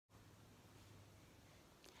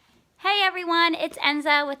everyone, it's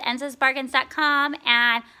Enza with enzasbargains.com,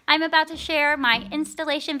 and I'm about to share my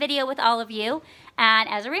installation video with all of you. And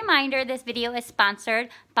as a reminder, this video is sponsored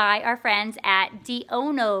by our friends at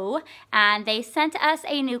Diono, and they sent us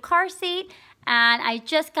a new car seat, and I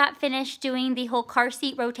just got finished doing the whole car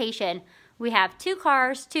seat rotation. We have 2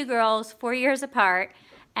 cars, 2 girls, 4 years apart,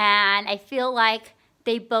 and I feel like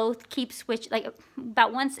they both keep like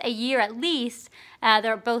about once a year at least,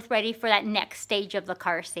 they're both ready for that next stage of the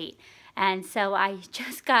car seat. And so I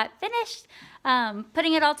just got finished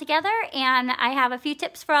putting it all together, and I have a few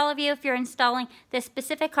tips for all of you if you're installing this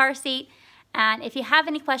specific car seat. And if you have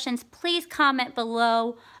any questions, please comment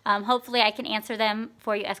below. Hopefully I can answer them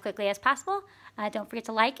for you as quickly as possible. Don't forget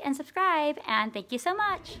to like and subscribe, and thank you so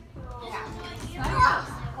much. Yeah.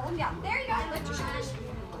 Hold them down. There you go. Lift your shoulders.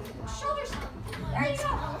 Shoulders. There you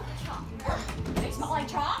go. They smell like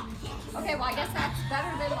chalk? Okay, well I guess that's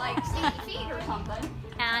better than like stinky feet or something.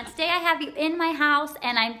 And today I have you in my house,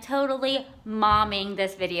 and I'm totally momming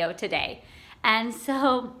this video today. And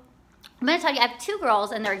so I'm going to tell you, I have 2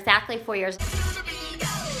 girls, and they're exactly 4 years old.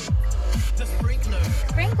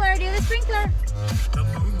 Sprinkler, do the sprinkler.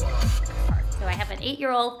 So I have an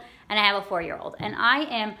 8-year-old and I have a 4-year-old, and I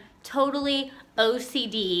am totally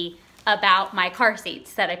OCD about my car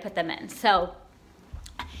seats that I put them in. So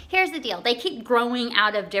here's the deal. They keep growing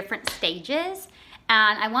out of different stages,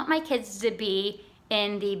 and I want my kids to be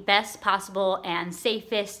in the best possible and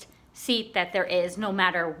safest seat that there is, no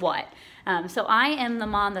matter what. So I am the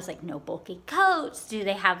mom that's like, no bulky coats. Do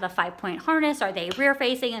they have the 5-point harness? Are they rear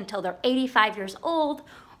facing until they're 85 years old,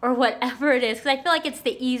 or whatever it is? Because I feel like it's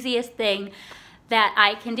the easiest thing that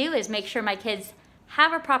I can do is make sure my kids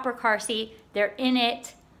have a proper car seat, they're in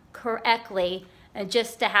it correctly, and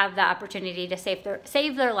just to have the opportunity to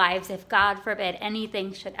save their lives if, God forbid,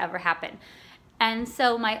 anything should ever happen. And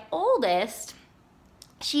so my oldest,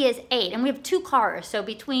 she is 8, and we have 2 cars. So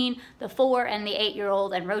between the 4 and the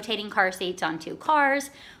 8-year-old and rotating car seats on 2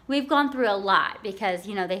 cars, we've gone through a lot because,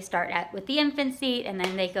 you know, they start with the infant seat, and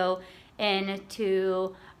then they go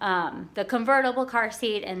into the convertible car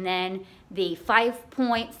seat, and then the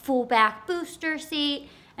 5-point full back booster seat,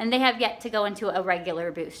 and they have yet to go into a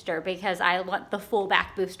regular booster because I want the full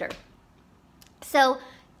back booster. So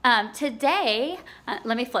today,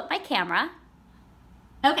 let me flip my camera.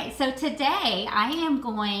 Okay, so today I am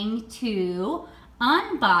going to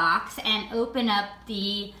unbox and open up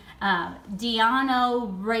the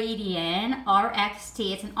Diono Radian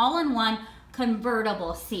RXT. It's an all-in-one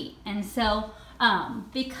convertible seat. And so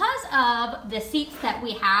because of the seats that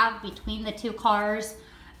we have between the 2 cars,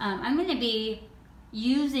 I'm going to be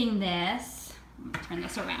using this. Let me turn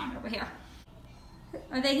this around over here.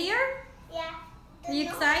 Are they here? Yeah. Are you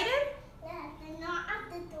excited? Yeah, they're not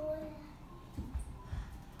at the door.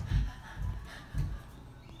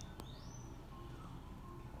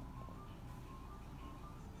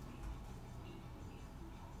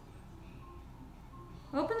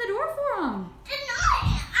 Open the door for them. They're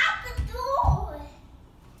not at the door.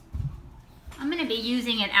 I'm going to be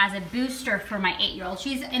using it as a booster for my 8-year-old.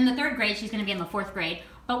 She's in the 3rd grade. She's going to be in the 4th grade,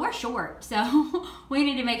 but we're short, so we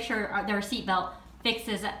need to make sure their seatbelt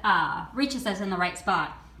reaches us in the right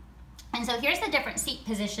spot. And so here's the different seat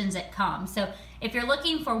positions that come. So if you're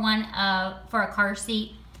looking for one for a car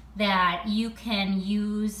seat that you can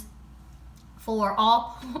use for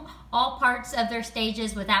all parts of their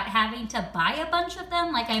stages without having to buy a bunch of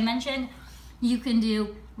them, like I mentioned, you can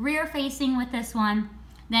do rear facing with this one.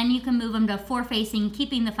 Then you can move them to 4-facing,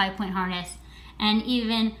 keeping the 5-point harness. And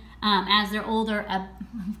even as they're older,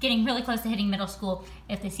 getting really close to hitting middle school,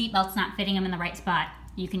 if the seatbelt's not fitting them in the right spot,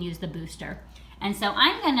 you can use the booster. And so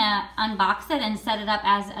I'm gonna unbox it and set it up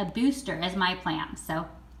as a booster as my plan. So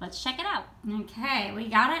let's check it out. Okay, we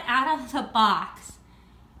got it out of the box.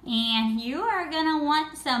 And you are gonna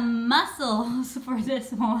want some muscles for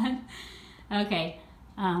this one. Okay,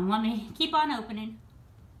 let me keep on opening.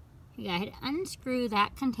 You gotta unscrew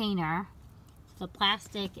that container. The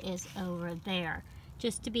plastic is over there,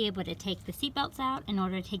 just to be able to take the seat belts out in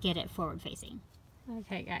order to get it forward facing.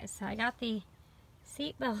 Okay guys, so I got the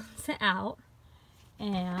seat belts out,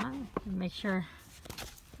 and make sure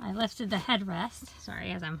I lifted the headrest, sorry,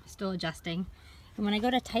 as I'm still adjusting. And when I go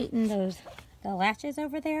to tighten the latches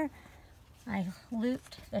over there, I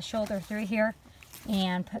looped the shoulder through here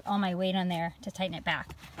and put all my weight on there to tighten it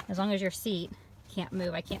back. As long as your seat can't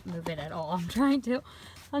move, I can't move it at all. I'm trying to.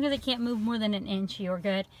 As long as it can't move more than 1 inch, you're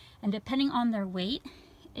good. And depending on their weight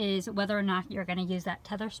is whether or not you're going to use that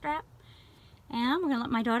tether strap. And we're going to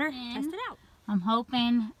let my daughter test it out. I'm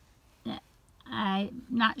hoping, I'm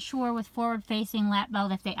not sure with forward facing lap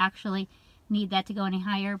belt if they actually need that to go any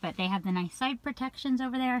higher, but they have the nice side protections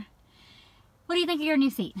over there. What do you think of your new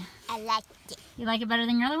seat? I like it. You like it better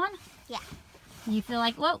than your other one? Yeah. Do you feel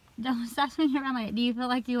like, whoa, don't stop swinging around like that. Do you feel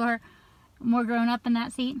like you are more grown up in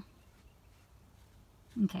that seat?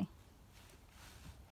 Okay.